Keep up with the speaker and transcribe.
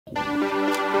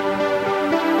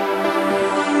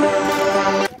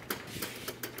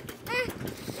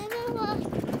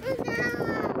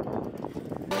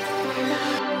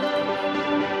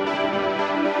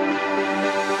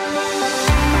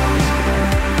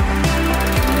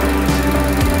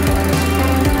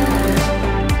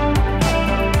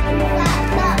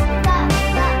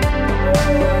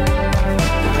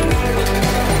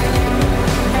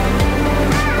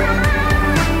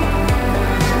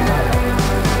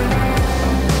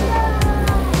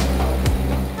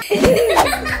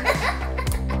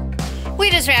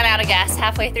gas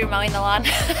halfway through mowing the lawn.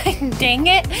 Dang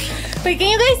it. But can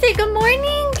you guys say good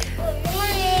morning? Good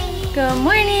morning. Good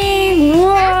morning.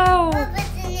 Whoa.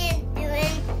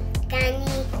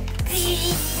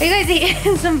 Are you guys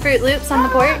eating some Fruit Loops on the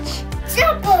porch?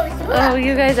 Oh,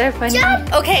 you guys are funny.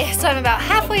 Okay, so I'm about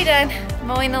halfway done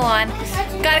mowing the lawn.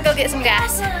 Gotta go get some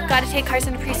gas. Gotta take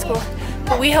Carson to preschool.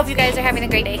 But we hope you guys are having a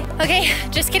great day. Okay,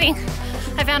 just kidding.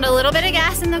 I found a little bit of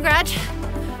gas in the garage,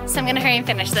 so I'm gonna hurry and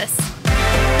finish this.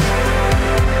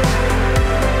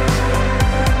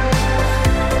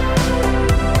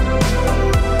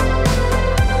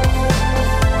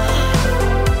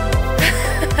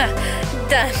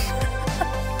 Done.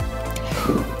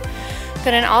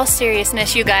 But in all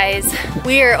seriousness, you guys,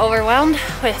 we are overwhelmed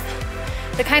with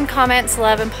the kind comments,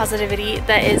 love, and positivity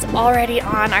that is already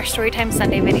on our Storytime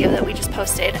Sunday video that we just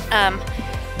posted.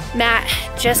 Matt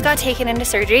just got taken into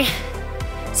surgery.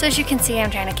 So as you can see, I'm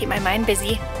trying to keep my mind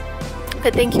busy.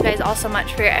 But thank you guys all so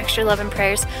much for your extra love and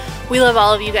prayers. We love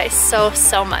all of you guys so,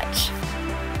 so much.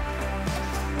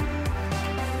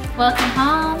 Welcome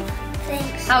home.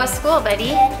 Thanks. How was school,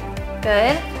 buddy?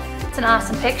 Good. It's an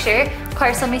awesome picture.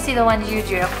 Carson, let me see the ones you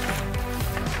drew.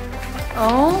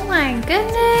 Oh my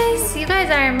goodness, you guys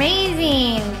are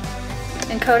amazing.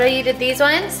 And Cody, you did these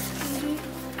ones?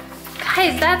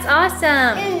 Guys, that's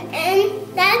awesome.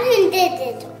 And that one did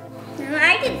it. No,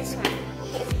 I did this one.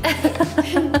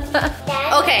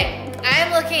 Okay,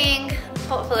 I'm looking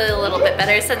hopefully a little bit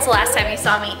better since the last time you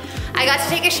saw me. I got to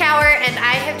take a shower and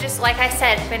I have just, like I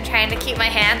said, been trying to keep my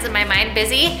hands and my mind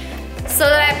busy so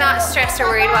that I'm not stressed or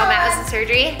worried while Matt was in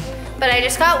surgery. But I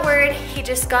just got word he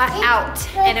just got out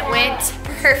and it went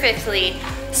perfectly.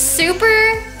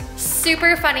 Super,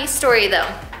 super funny story though.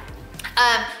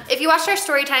 If you watched our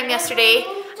story time yesterday,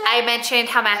 I mentioned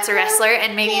how Matt's a wrestler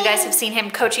and maybe you guys have seen him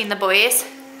coaching the boys.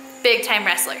 Big time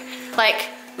wrestler. Like,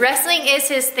 wrestling is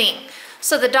his thing.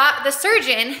 So the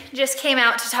surgeon just came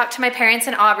out to talk to my parents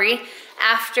and Aubrey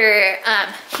after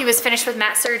he was finished with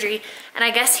Matt's surgery, and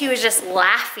I guess he was just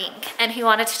laughing and he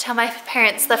wanted to tell my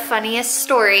parents the funniest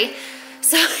story.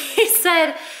 So he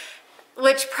said,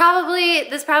 this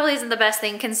probably isn't the best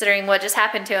thing considering what just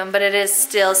happened to him, but it is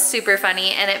still super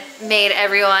funny and it made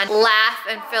everyone laugh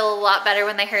and feel a lot better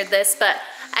when they heard this. But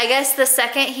I guess the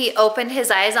second he opened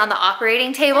his eyes on the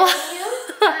operating table,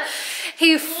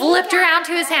 he flipped around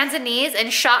to his hands and knees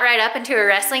and shot right up into a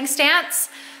wrestling stance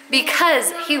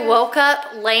because he woke up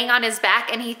laying on his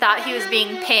back and he thought he was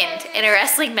being pinned in a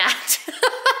wrestling match.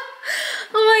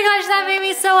 Oh my gosh, that made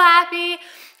me so happy.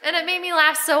 And it made me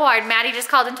laugh so hard. Maddie just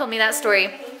called and told me that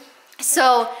story.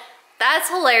 So that's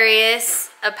hilarious.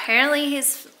 Apparently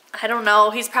I don't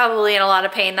know, he's probably in a lot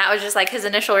of pain. That was just like his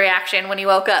initial reaction when he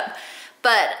woke up.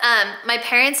 But my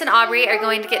parents and Aubrey are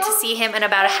going to get to see him in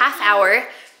about a half hour.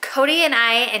 Cody and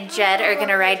I and Jed are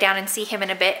gonna ride down and see him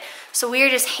in a bit. So we are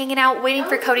just hanging out, waiting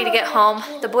for Cody to get home.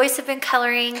 The boys have been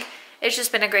coloring. It's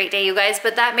just been a great day, you guys,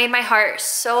 but that made my heart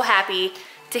so happy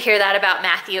to hear that about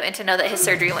Matthew and to know that his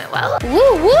surgery went well.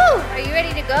 Woo woo! Are you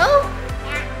ready to go?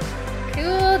 Yeah.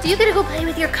 Cool. Do you get to go play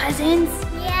with your cousins?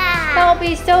 Yeah. That'll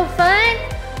be so fun.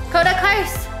 Coda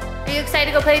Cars, are you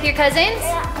excited to go play with your cousins?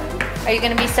 Yeah. Are you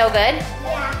gonna be so good?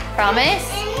 Yeah. Promise?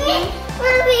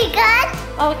 Will be good.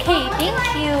 Okay,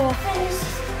 thank you.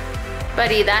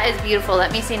 Buddy, that is beautiful.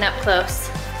 Let me see up close.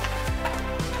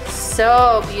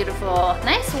 So beautiful.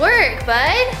 Nice work,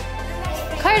 bud.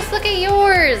 Cars, look at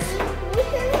yours.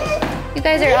 You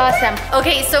guys are awesome.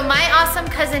 Okay, so my awesome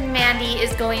cousin Mandy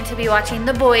is going to be watching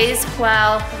the boys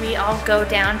while we all go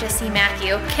down to see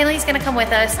Matthew. Kinley's gonna come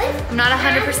with us. I'm not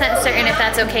 100% certain if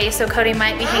that's okay, so Cody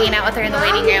might be hanging out with her in the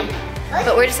waiting room.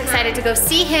 But we're just excited to go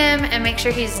see him and make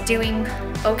sure he's doing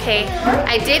okay.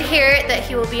 I did hear that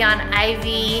he will be on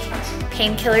IV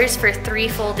painkillers for 3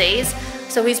 full days,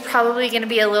 so he's probably gonna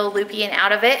be a little loopy and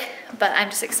out of it, but I'm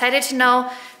just excited to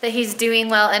know that he's doing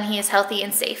well and he is healthy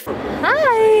and safe.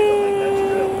 Hi!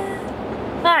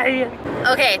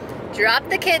 Hi! Okay, dropped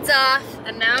the kids off,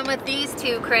 and now I'm with these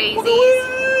two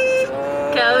crazies.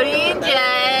 Cody and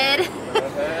Jed.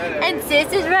 And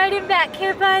Sis is riding back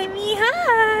here by me.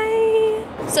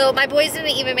 Hi! So my boys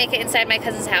didn't even make it inside my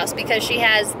cousin's house because she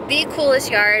has the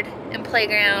coolest yard and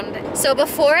playground. So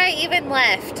before I even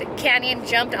left, Canyon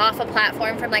jumped off a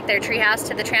platform from like their treehouse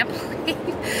to the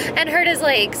trampoline and hurt his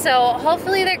leg. So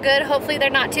hopefully they're good. Hopefully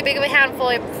they're not too big of a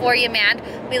handful for you, man.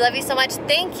 We love you so much.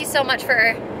 Thank you so much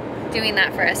for doing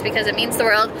that for us because it means the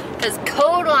world, because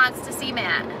Code wants to see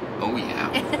Matt. Oh yeah.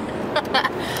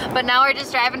 But now we're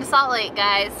just driving to Salt Lake,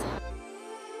 guys.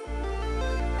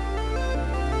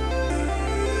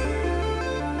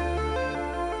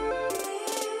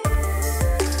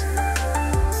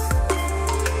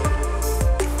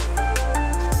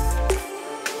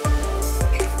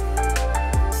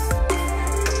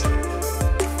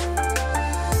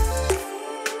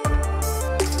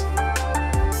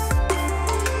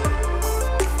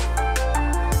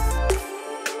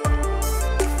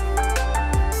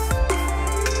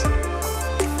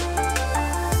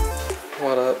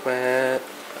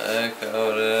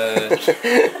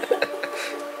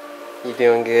 You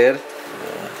doing good?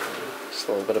 Just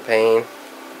a little bit of pain.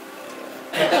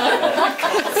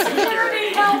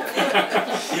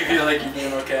 You feel like you're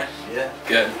doing okay? Yeah.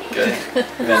 Good, good.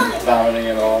 And then vomiting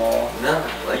at all? No,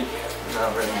 like,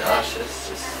 not really nauseous,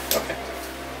 just... Okay.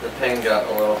 The pain got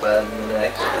a little bad in the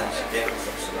neck, and then she gave me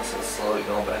some medicine, slowly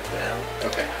going back down.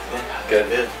 Okay. Yeah.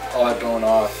 Good. All that going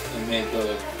off, it made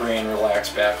the brain relax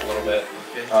back a little bit.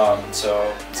 Okay.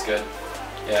 So it's good.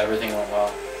 Yeah, everything went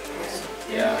well.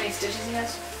 How many stitches he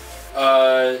has?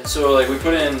 So like we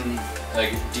put in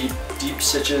like deep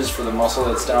stitches for the muscle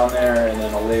that's down there, and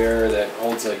then a layer that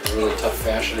holds like the really tough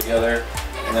fascia together,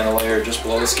 and then a layer just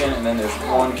below the skin, and then there's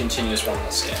one continuous one in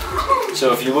the skin.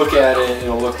 So if you look at it,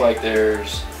 it'll look like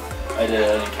there's, I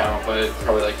didn't count, but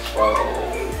probably like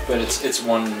 12, but it's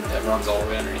one that runs all the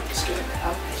way underneath the skin.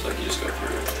 So like you just go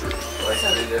through. Like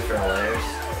 2 different layers?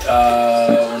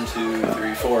 1, 2,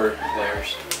 3, 4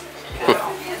 layers.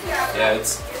 Yeah,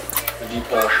 it's a deep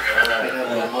hole. You have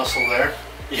a little muscle there.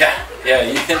 Yeah,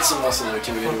 you hit some muscle there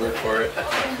too. We had to work for it.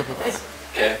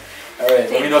 Okay. All right.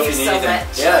 Let me know if you need anything.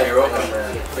 Much. Yeah, you're welcome.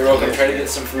 You're welcome. Try to get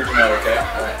some food tonight, okay?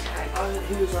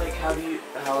 He was like, how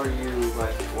are you,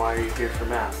 like, why are you here for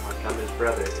Matt? Like, I'm his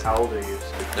brother. How old are you?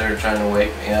 They were trying to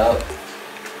wake me up.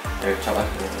 They were talking,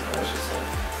 and I was just like,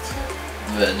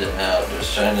 vegging out,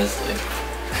 just trying to sleep.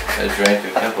 I drank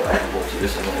a couple apple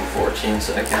juice in like 14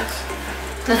 seconds.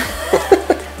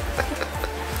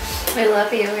 We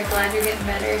love you. We're glad you're getting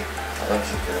better.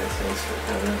 That's okay. Thanks for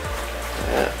coming.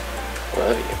 Yeah,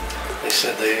 love you. They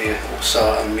said they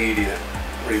saw immediate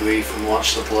relief and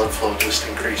watched the blood flow just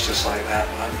increase just like that,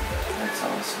 man. That's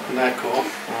awesome. Isn't that cool?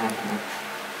 Mm-hmm.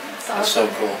 That's so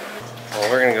cool. Well,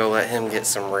 we're gonna go let him get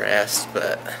some rest,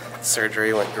 but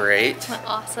surgery went great.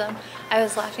 Awesome. I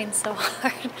was laughing so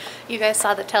hard. You guys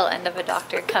saw the tail end of a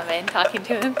doctor come in talking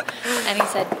to him, and he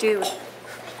said, dude,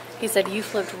 he said, you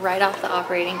flipped right off the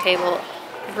operating table,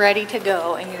 ready to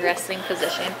go in your resting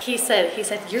position. He said,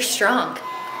 you're strong.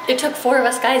 It took 4 of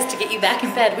us guys to get you back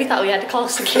in bed. We thought we had to call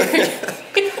security.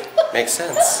 Makes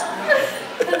sense.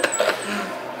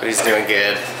 But he's doing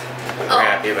good. We're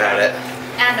happy about it.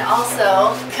 And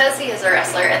also, because he is a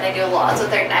wrestler and they do lots with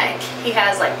their neck, he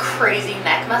has like crazy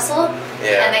neck muscle.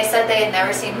 Yeah. And they said they had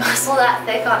never seen muscle that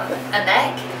thick on a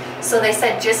neck. So they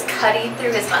said just cutting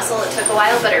through his muscle, it took a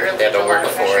while, but it really They had took to a work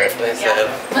lot of for pressure. it, they said.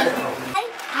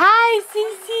 Hi,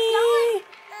 Cece.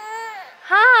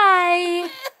 Hi.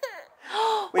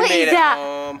 We What made is it that?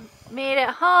 home. Made it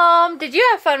home. Did you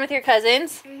have fun with your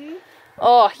cousins? Mm-hmm.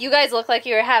 Oh, you guys look like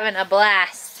you were having a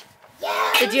blast.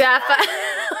 Yeah. Did you have fun?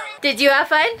 Did you have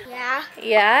fun? Yeah.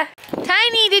 Yeah.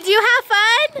 Tiny, did you have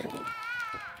fun?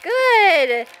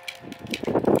 Good.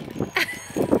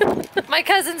 My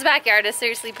cousin's backyard is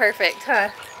seriously perfect, huh?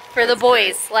 For the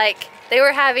boys. Like, they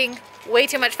were having way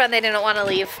too much fun. They didn't want to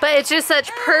leave. But it's just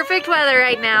such perfect weather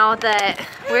right now that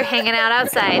we're hanging out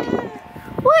outside.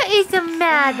 What is the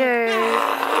matter?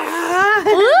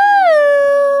 Woo!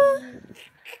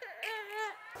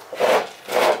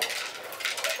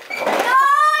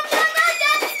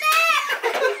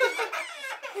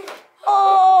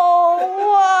 Oh,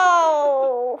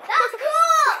 whoa. That's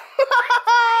cool.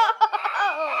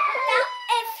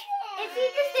 If he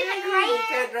just didn't cry. You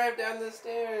can't drive down the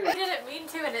stairs. I didn't mean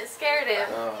to and it scared him.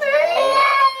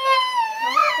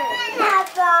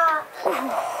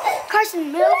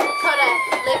 Carson, move. Dakota,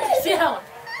 lift it down.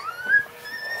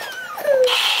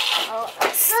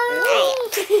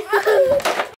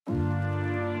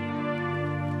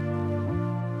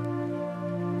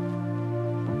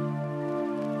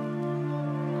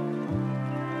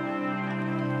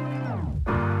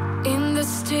 In the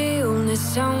stillness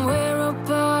somewhere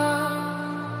above,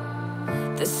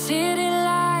 the city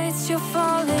lights, you're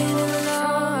falling in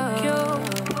love.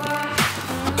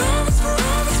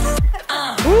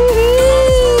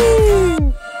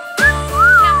 Can't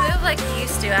move like you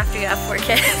used to after you have 4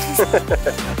 kids.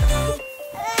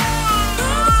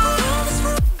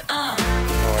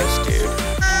 Nice, dude.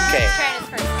 Okay. Try this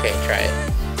first. Okay, try it.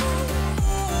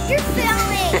 You're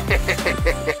filming.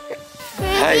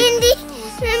 Hi. You're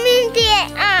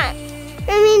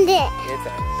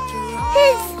done.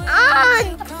 It's on.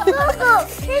 Logo,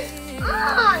 it's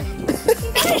on.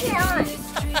 It's on.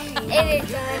 It is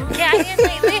on. Canyon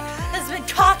lately has been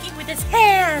talking with his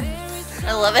hands.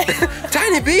 I love it.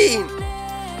 Tiny Bean!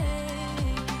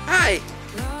 Hi!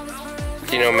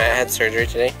 Do you know Matt had surgery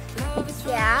today?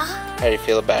 Yeah. How do you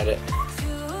feel about it?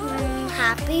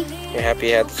 Happy. You're happy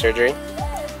he had the surgery?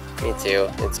 Me too.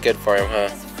 It's good for him, huh?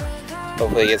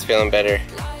 Hopefully he gets feeling better.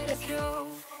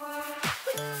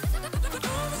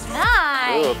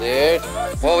 Nice. cool, dude.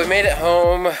 Well, we made it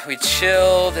home. We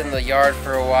chilled in the yard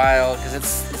for a while because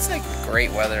it's like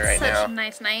great weather right now. Such a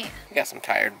nice night. We got some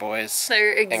tired boys.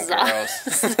 They're and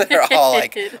exhausted. girls. They're all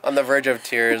like on the verge of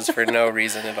tears for no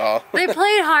reason at all. They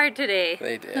played hard today.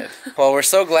 They did. Well, we're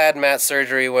so glad Matt's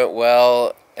surgery went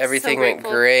well. Everything went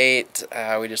great.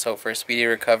 We just hope for a speedy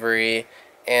recovery.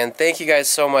 And thank you guys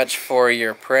so much for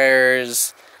your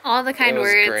prayers. All the kind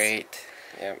words. It was great.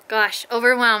 Yep. Gosh,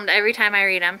 overwhelmed every time I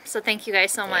read them. So thank you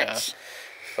guys so much.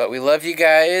 But we love you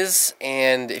guys.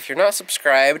 And if you're not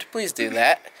subscribed, please do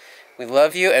that. We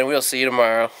love you, and we'll see you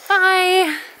tomorrow.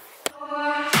 Bye.